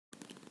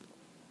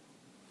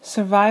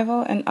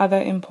Survival and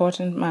Other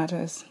Important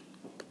Matters.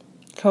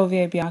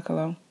 Covie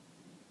Biacolo.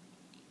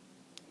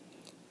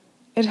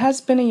 It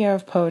has been a year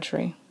of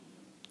poetry.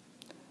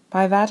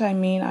 By that I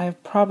mean I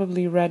have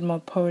probably read more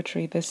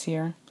poetry this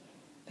year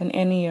than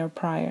any year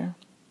prior.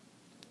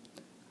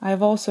 I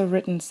have also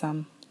written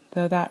some,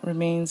 though that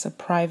remains a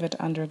private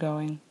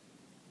undergoing.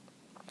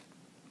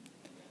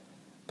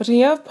 But a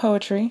year of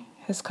poetry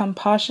has come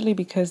partially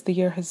because the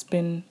year has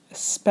been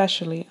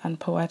especially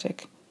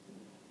unpoetic.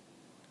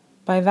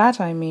 By that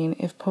I mean,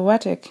 if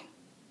poetic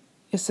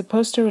is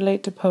supposed to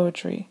relate to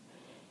poetry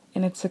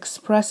in its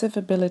expressive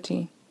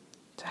ability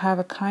to have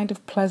a kind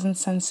of pleasant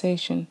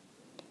sensation,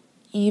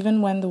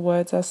 even when the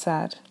words are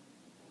sad,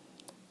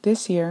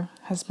 this year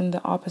has been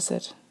the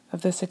opposite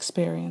of this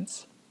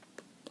experience.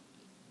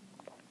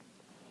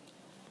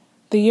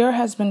 The year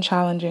has been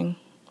challenging,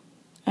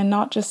 and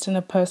not just in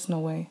a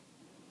personal way,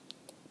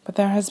 but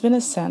there has been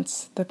a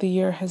sense that the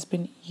year has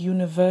been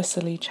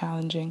universally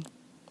challenging.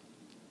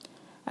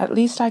 At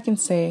least I can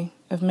say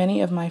of many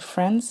of my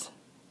friends,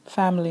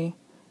 family,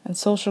 and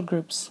social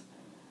groups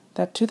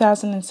that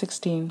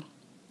 2016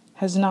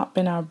 has not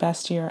been our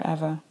best year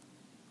ever.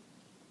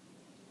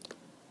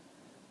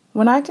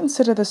 When I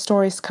consider the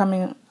stories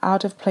coming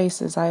out of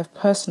places I have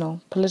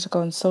personal,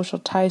 political, and social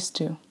ties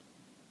to,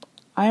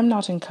 I am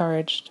not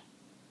encouraged.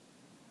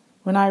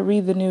 When I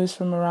read the news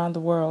from around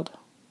the world,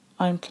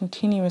 I am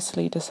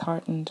continuously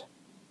disheartened.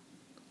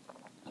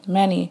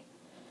 Many,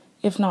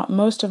 if not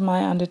most of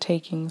my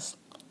undertakings,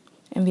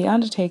 and the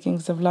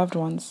undertakings of loved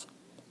ones,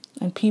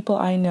 and people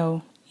I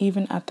know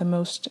even at the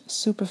most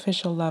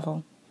superficial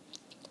level,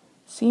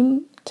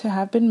 seem to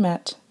have been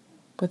met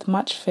with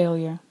much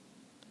failure,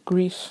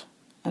 grief,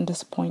 and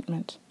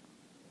disappointment.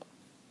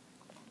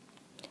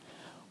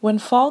 When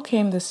fall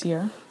came this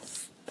year,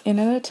 in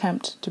an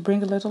attempt to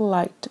bring a little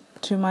light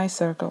to my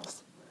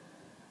circles,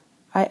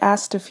 I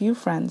asked a few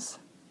friends,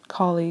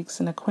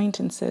 colleagues, and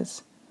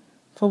acquaintances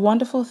for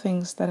wonderful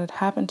things that had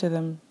happened to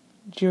them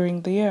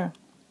during the year.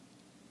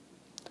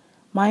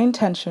 My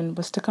intention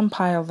was to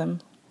compile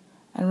them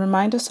and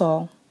remind us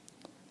all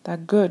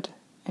that good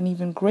and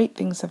even great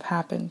things have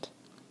happened,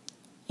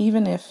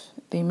 even if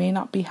they may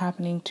not be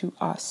happening to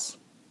us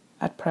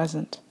at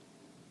present.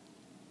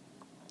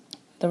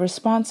 The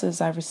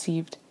responses I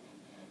received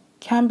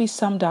can be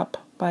summed up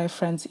by a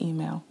friend's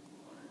email.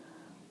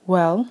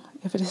 Well,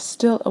 if it is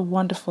still a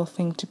wonderful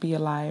thing to be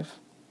alive,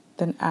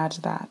 then add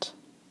that.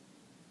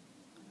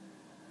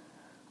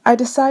 I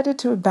decided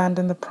to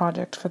abandon the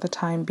project for the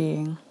time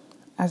being,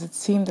 as it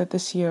seemed that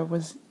this year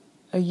was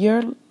a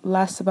year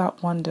less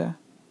about wonder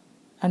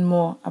and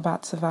more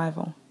about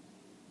survival.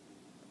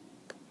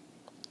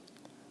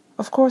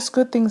 Of course,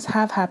 good things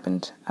have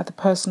happened at the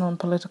personal and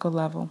political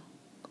level,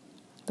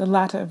 the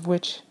latter of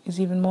which is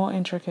even more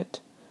intricate,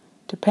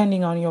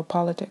 depending on your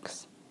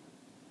politics.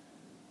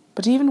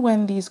 But even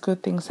when these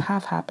good things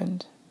have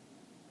happened,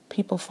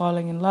 people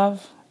falling in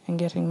love and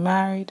getting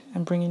married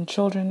and bringing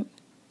children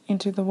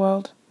into the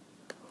world,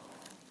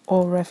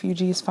 or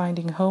refugees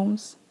finding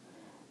homes,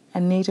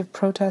 and native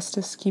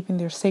protesters keeping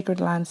their sacred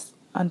lands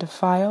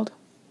undefiled,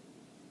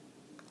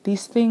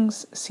 these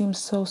things seem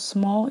so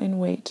small in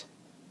weight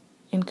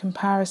in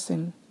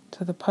comparison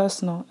to the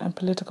personal and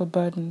political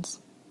burdens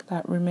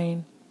that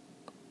remain.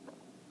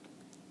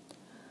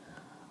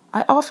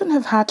 I often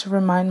have had to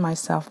remind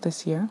myself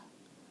this year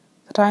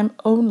that I am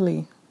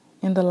only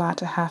in the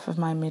latter half of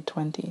my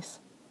mid-20s,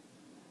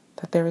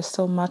 that there is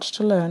still much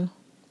to learn,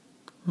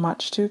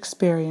 much to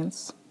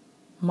experience,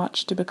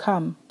 much to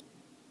become,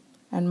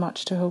 and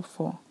much to hope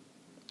for.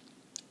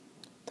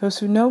 Those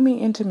who know me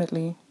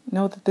intimately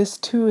know that this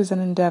too is an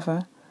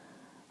endeavor,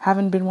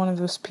 having been one of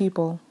those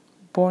people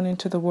born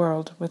into the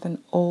world with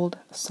an old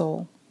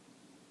soul.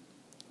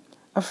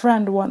 A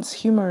friend once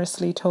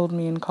humorously told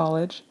me in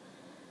college,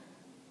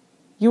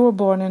 "You were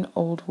born an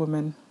old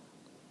woman."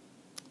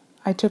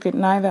 I took it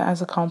neither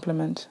as a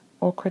compliment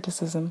or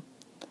criticism,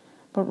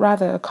 but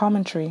rather a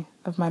commentary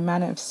of my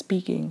manner of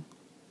speaking,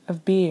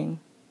 of being.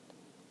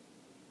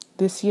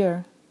 This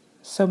year,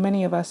 so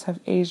many of us have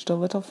aged a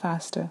little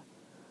faster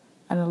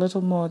and a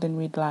little more than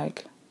we'd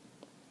like.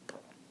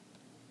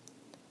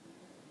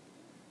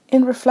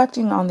 In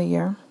reflecting on the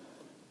year,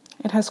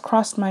 it has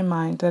crossed my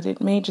mind that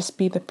it may just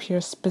be the pure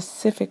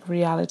specific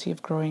reality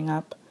of growing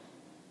up,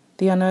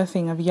 the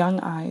unearthing of young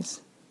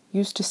eyes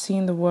used to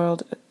seeing the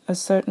world a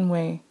certain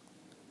way,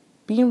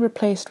 being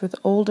replaced with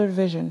older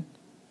vision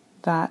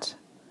that,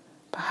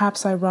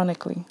 perhaps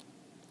ironically,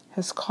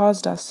 has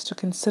caused us to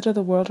consider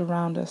the world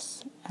around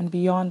us and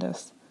beyond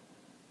us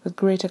with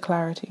greater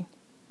clarity.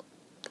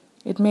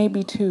 It may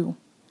be, too,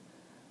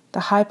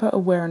 the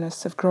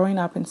hyper-awareness of growing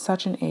up in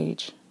such an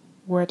age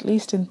where, at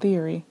least in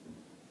theory,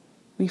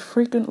 we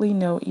frequently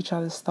know each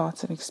other's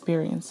thoughts and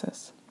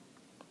experiences.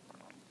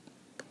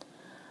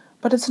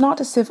 But it's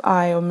not as if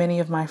I or many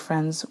of my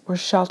friends were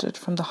sheltered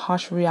from the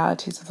harsh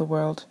realities of the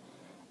world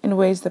in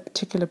ways that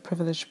particular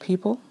privileged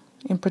people,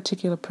 in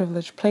particular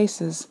privileged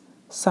places,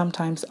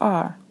 sometimes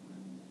are,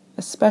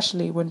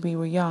 especially when we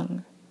were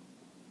young.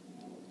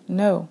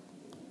 No.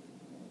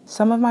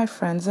 some of my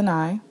friends and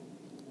I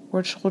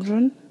were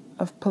children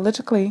of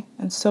politically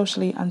and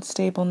socially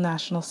unstable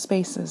national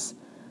spaces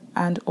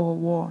and/or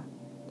war.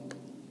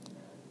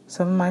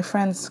 Some of my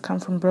friends come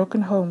from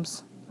broken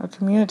homes or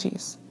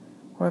communities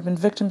or have been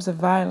victims of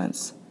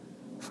violence,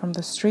 from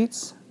the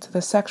streets to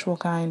the sexual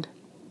kind.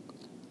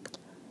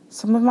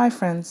 Some of my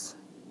friends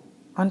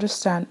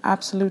understand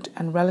absolute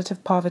and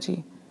relative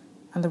poverty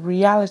and the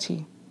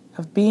reality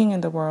of being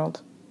in the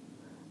world,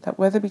 that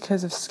whether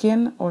because of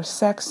skin or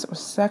sex or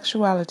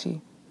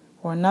sexuality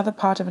or another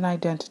part of an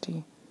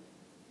identity,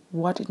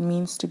 what it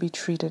means to be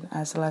treated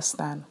as less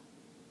than.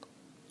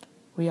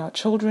 We are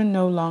children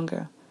no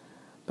longer,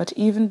 but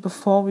even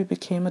before we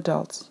became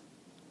adults,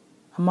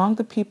 among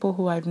the people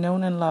who I've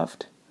known and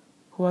loved,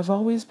 who I've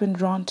always been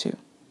drawn to,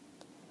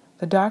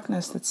 the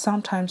darkness that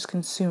sometimes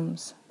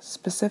consumes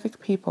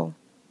specific people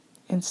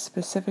in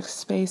specific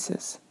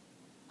spaces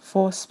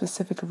for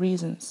specific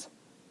reasons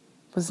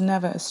was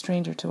never a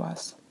stranger to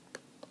us.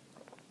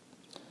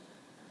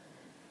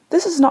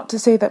 This is not to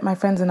say that my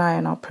friends and I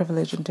are not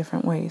privileged in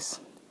different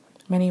ways.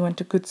 Many went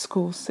to good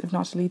schools, if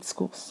not elite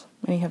schools.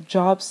 Many have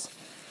jobs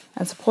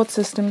and support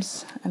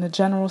systems and a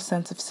general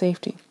sense of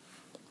safety.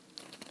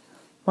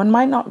 One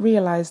might not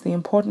realize the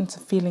importance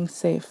of feeling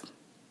safe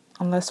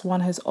unless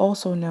one has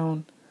also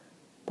known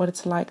what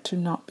it's like to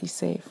not be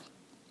safe.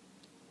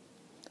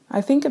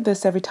 I think of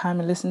this every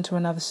time I listen to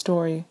another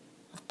story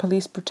of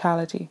police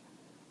brutality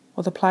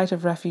or the plight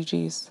of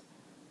refugees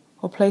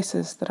or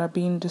places that are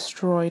being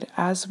destroyed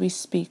as we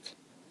speak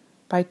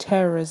by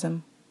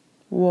terrorism,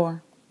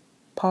 war,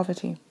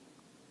 poverty.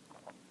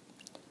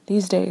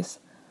 These days,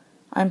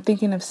 I'm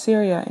thinking of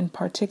Syria in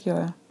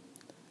particular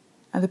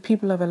and the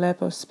people of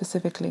Aleppo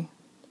specifically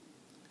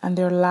and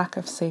their lack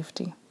of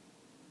safety.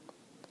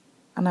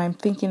 And I'm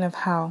thinking of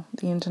how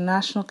the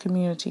international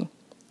community,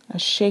 a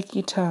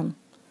shaky term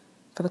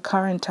for the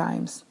current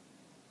times,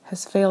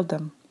 has failed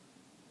them.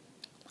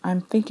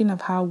 I'm thinking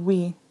of how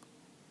we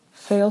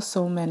fail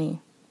so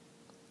many.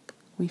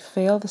 We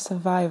fail the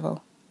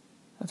survival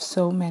of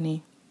so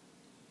many.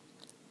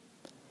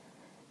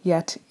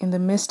 Yet, in the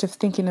midst of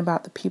thinking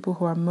about the people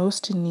who are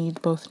most in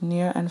need, both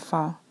near and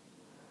far,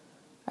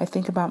 I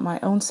think about my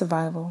own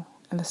survival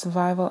and the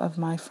survival of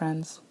my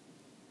friends.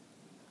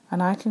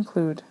 And I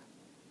conclude,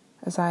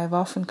 as I have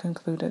often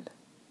concluded,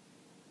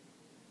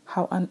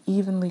 how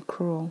unevenly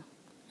cruel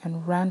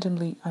and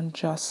randomly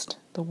unjust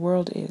the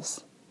world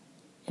is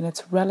in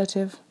its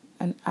relative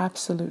and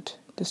absolute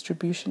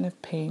distribution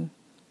of pain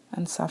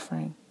and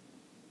suffering.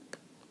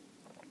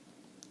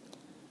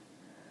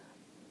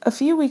 A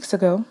few weeks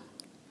ago,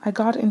 I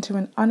got into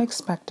an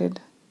unexpected,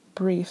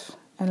 brief,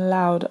 and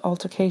loud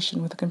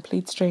altercation with a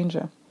complete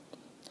stranger.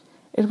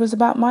 It was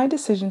about my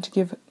decision to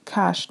give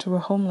cash to a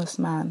homeless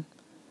man,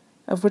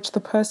 of which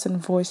the person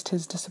voiced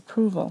his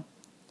disapproval,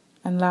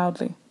 and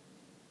loudly.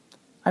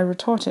 I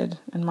retorted,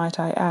 and might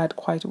I add,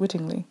 quite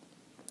wittingly.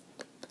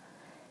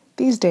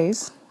 These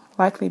days,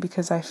 likely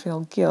because I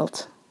feel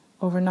guilt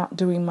over not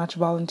doing much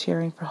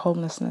volunteering for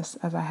homelessness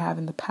as I have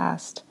in the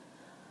past,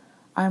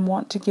 I am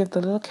wont to give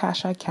the little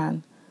cash I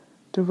can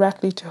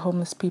directly to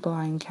homeless people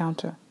I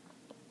encounter.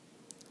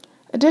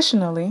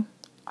 Additionally,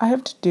 I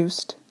have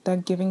deduced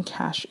that giving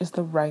cash is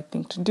the right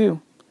thing to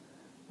do,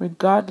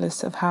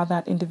 regardless of how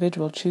that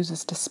individual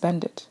chooses to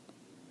spend it.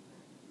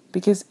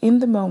 Because in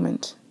the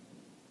moment,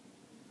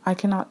 I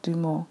cannot do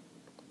more.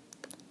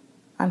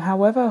 And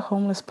however a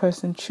homeless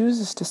person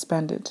chooses to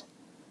spend it,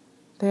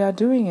 they are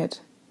doing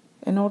it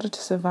in order to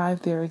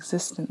survive their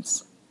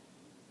existence,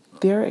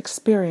 their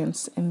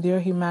experience in their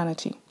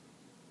humanity.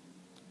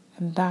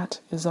 And that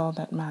is all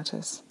that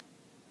matters.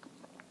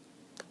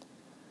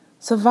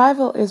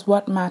 Survival is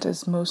what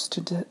matters most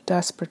to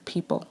desperate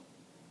people,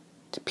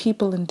 to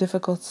people in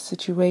difficult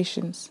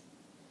situations,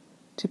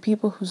 to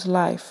people whose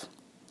life,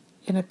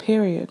 in a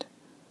period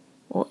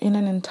or in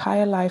an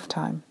entire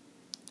lifetime,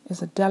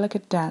 is a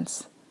delicate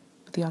dance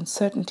with the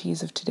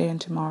uncertainties of today and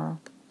tomorrow.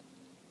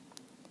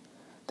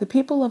 The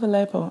people of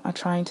Aleppo are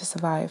trying to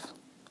survive,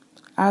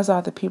 as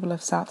are the people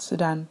of South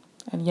Sudan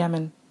and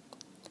Yemen.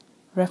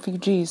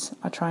 Refugees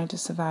are trying to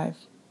survive.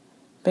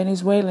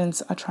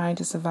 Venezuelans are trying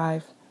to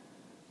survive.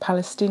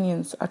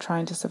 Palestinians are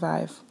trying to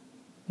survive.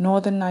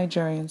 Northern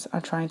Nigerians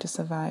are trying to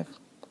survive.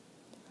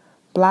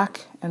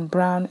 Black and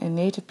brown and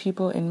native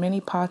people in many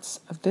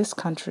parts of this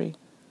country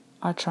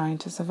are trying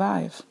to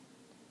survive.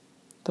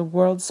 The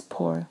world's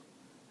poor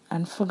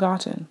and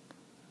forgotten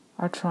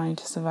are trying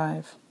to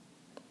survive.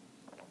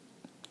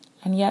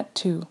 And yet,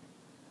 too,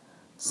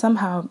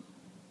 somehow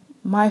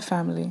my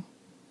family,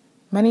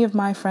 many of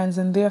my friends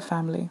and their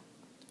family,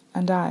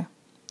 and I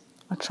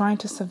are trying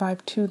to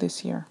survive too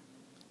this year,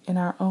 in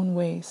our own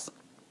ways.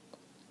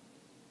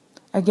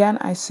 Again,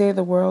 I say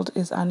the world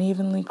is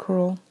unevenly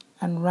cruel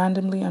and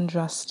randomly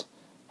unjust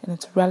in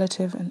its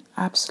relative and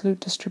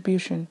absolute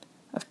distribution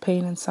of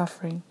pain and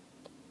suffering.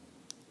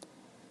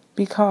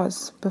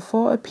 Because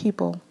before a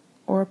people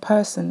or a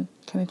person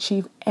can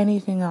achieve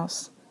anything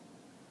else,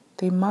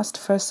 they must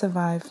first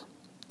survive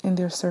in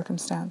their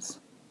circumstance.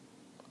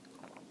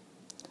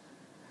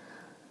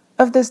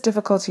 Of this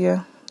difficult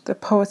year, The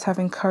poets have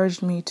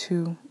encouraged me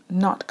to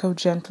not go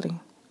gently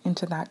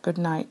into that good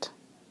night,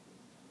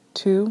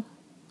 to,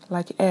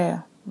 like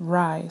air,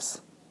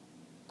 rise,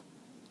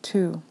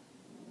 to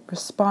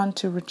respond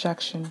to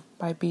rejection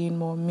by being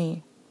more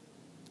me,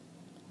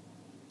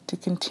 to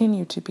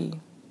continue to be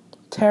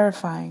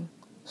terrifying,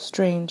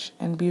 strange,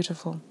 and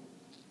beautiful,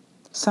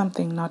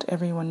 something not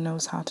everyone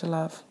knows how to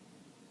love.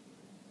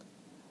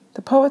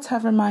 The poets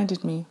have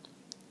reminded me,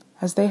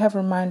 as they have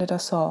reminded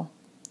us all,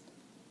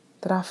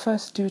 that our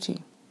first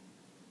duty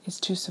is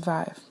to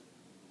survive.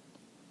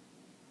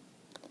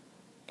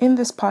 In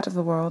this part of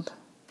the world,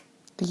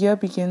 the year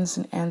begins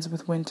and ends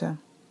with winter.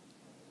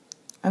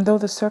 And though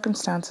the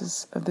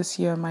circumstances of this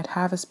year might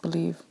have us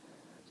believe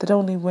that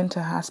only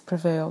winter has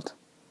prevailed,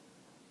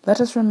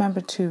 let us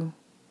remember too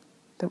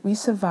that we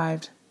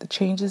survived the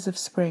changes of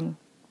spring,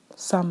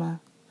 summer,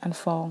 and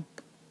fall.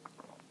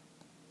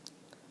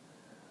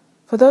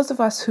 For those of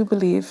us who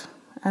believe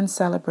and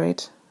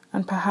celebrate,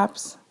 and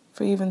perhaps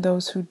for even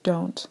those who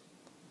don't,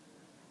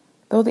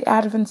 though the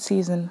Advent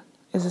season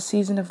is a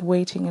season of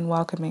waiting and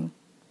welcoming,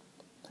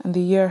 and the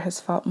year has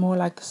felt more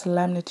like the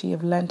solemnity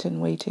of Lenten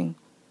waiting,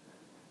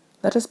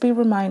 let us be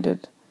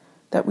reminded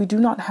that we do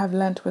not have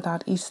Lent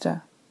without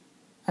Easter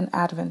and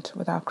Advent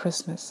without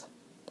Christmas.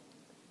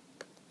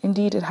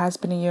 Indeed, it has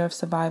been a year of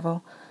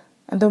survival,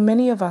 and though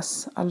many of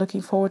us are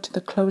looking forward to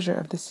the closure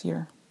of this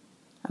year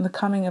and the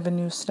coming of a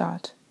new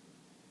start,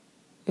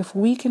 if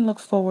we can look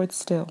forward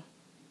still,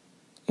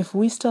 if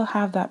we still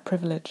have that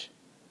privilege,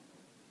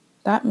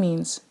 that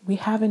means we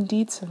have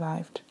indeed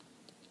survived,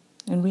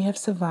 and we have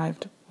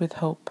survived with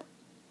hope.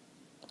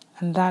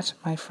 And that,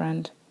 my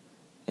friend,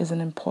 is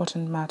an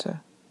important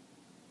matter.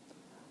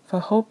 For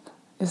hope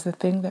is the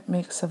thing that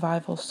makes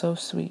survival so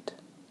sweet,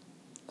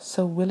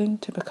 so willing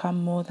to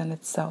become more than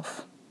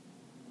itself.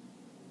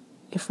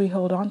 If we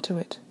hold on to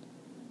it,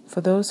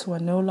 for those who are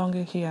no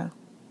longer here,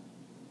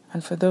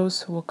 and for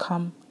those who will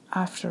come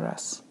after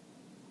us,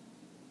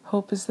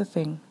 hope is the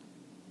thing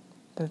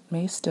that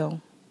may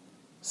still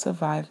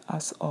survive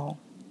us all.